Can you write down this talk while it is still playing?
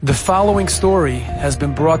The following story has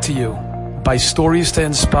been brought to you by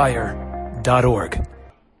StoriesToInspire.org.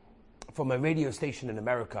 From a radio station in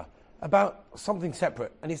America about something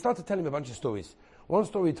separate, and he started telling me a bunch of stories. One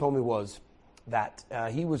story he told me was that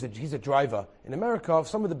he's a driver in America of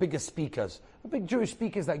some of the biggest speakers, the big Jewish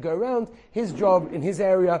speakers that go around. His job in his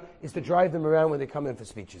area is to drive them around when they come in for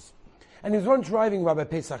speeches. And he was once driving Rabbi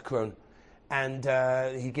Pesach Krohn, and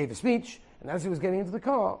he gave a speech. And as he was getting into the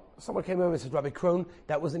car, someone came over and said, "Rabbi Krohn,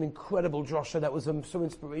 that was an incredible drasha. That was so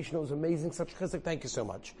inspirational. It was amazing. Such chesed. Thank you so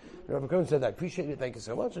much." And Rabbi Krohn said, "I appreciate it. Thank you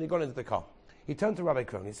so much." And he got into the car. He turned to Rabbi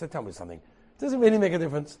Krohn. He said, "Tell me something. Does it really make a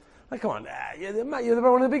difference? Like, come on, you're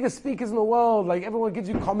one of the biggest speakers in the world. Like, everyone gives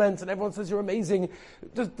you comments and everyone says you're amazing.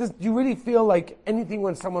 Do you really feel like anything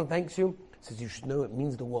when someone thanks you?" He says, "You should know it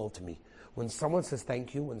means the world to me. When someone says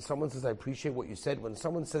thank you, when someone says I appreciate what you said, when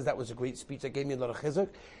someone says that was a great speech, that gave me a lot of chizuk,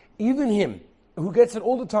 even him, who gets it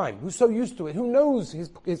all the time, who's so used to it, who knows his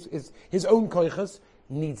own koiches,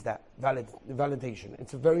 needs that validation.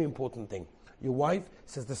 It's a very important thing. Your wife,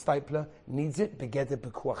 says the Stipler, needs it, begede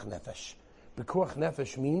bekuach nefesh. Bekuach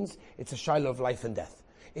nefesh means it's a shiloh of life and death.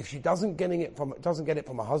 If she doesn't get it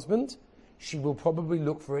from her husband, she will probably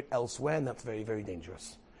look for it elsewhere, and that's very, very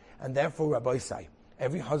dangerous. And therefore, Rabbi say,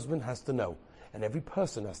 every husband has to know, and every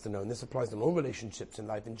person has to know, and this applies to all relationships in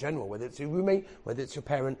life in general, whether it's your roommate, whether it's your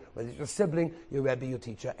parent, whether it's your sibling, your Rebbe, your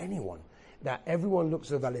teacher, anyone, that everyone looks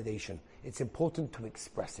for validation. It's important to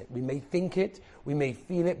express it. We may think it, we may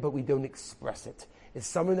feel it, but we don't express it. It's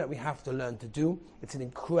something that we have to learn to do. It's an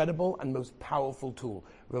incredible and most powerful tool.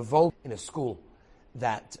 Revolt in a school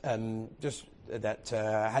that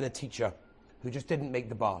had a teacher who just didn't make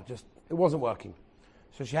the bar. It wasn't working.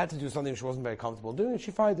 So she had to do something she wasn't very comfortable doing, and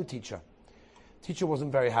she fired the teacher. Teacher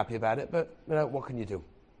wasn't very happy about it, but what can you do?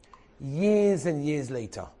 Years and years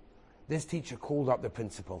later, this teacher called up the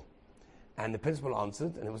principal, and the principal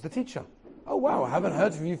answered, and it was the teacher. "Oh wow, I haven't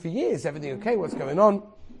heard from you for years. Everything okay? What's going on?"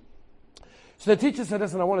 So the teacher said,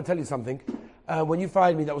 "Listen, I want to tell you something. When you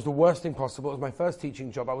fired me, that was the worst thing possible. It was my first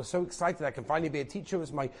teaching job. I was so excited I could finally be a teacher. It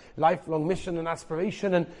was my lifelong mission and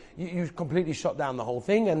aspiration, and you completely shut down the whole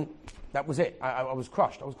thing, and that was it. I was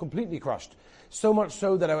crushed. I was completely crushed. So much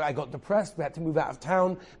so that I got depressed. We had to move out of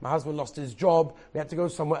town. My husband lost his job. We had to go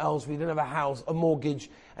somewhere else. We didn't have a house, a mortgage."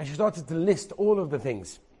 And she started to list all of the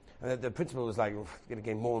things. And the principal was like,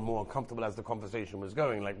 getting more and more uncomfortable as the conversation was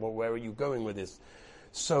going. Like, well, where are you going with this?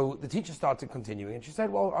 So the teacher started continuing, and she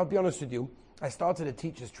said, "Well, I'll be honest with you. I started a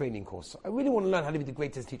teacher's training course. I really want to learn how to be the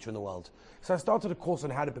greatest teacher in the world. So I started a course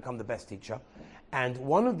on how to become the best teacher. And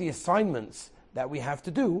one of the assignments that we have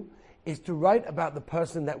to do is to write about the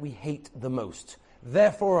person that we hate the most.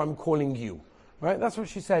 Therefore, I'm calling you." Right? That's what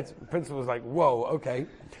she said. The principal was like, "Whoa, okay."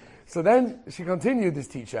 So then she continued, this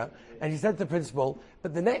teacher, and she said to the principal,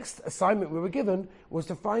 "But the next assignment we were given was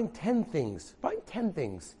to find 10 things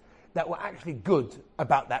that were actually good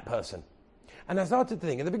about that person." And I started to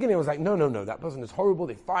think, in the beginning I was like, no, that person is horrible,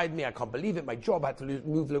 they fired me, I can't believe it, my job, I had to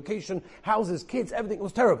move location, houses, kids, everything, it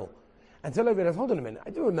was terrible. Until I realized, hold on a minute,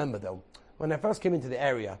 I do remember though, when I first came into the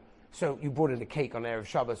area, so you brought in a cake on Erev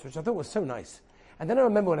Shabbos, which I thought was so nice. And then I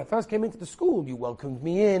remember when I first came into the school, you welcomed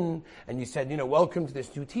me in, and you said, welcome to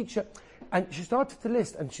this new teacher. And she started to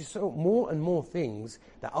list, and she saw more and more things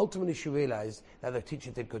that ultimately she realized that the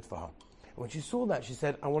teacher did good for her. When she saw that, she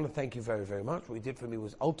said, "I want to thank you very, very much. What you did for me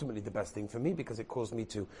was ultimately the best thing for me, because it caused me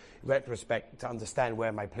to retrospect, to understand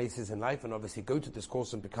where my place is in life, and obviously go to this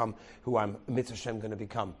course and become who I'm, Mitzvah Shem, going to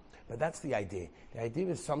become." But that's the idea. The idea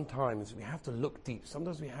is sometimes we have to look deep.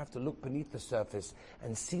 Sometimes we have to look beneath the surface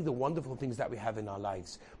and see the wonderful things that we have in our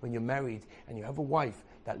lives. When you're married and you have a wife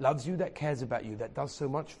that loves you, that cares about you, that does so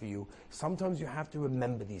much for you, sometimes you have to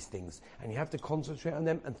remember these things, and you have to concentrate on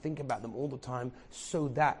them and think about them all the time, so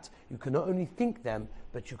that you can not only think them,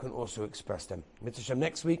 but you can also express them. Mitzvah Shem,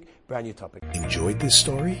 next week, brand new topic. Enjoyed this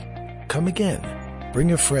story? Come again.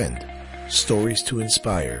 Bring a friend.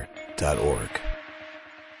 StoriesToInspire.org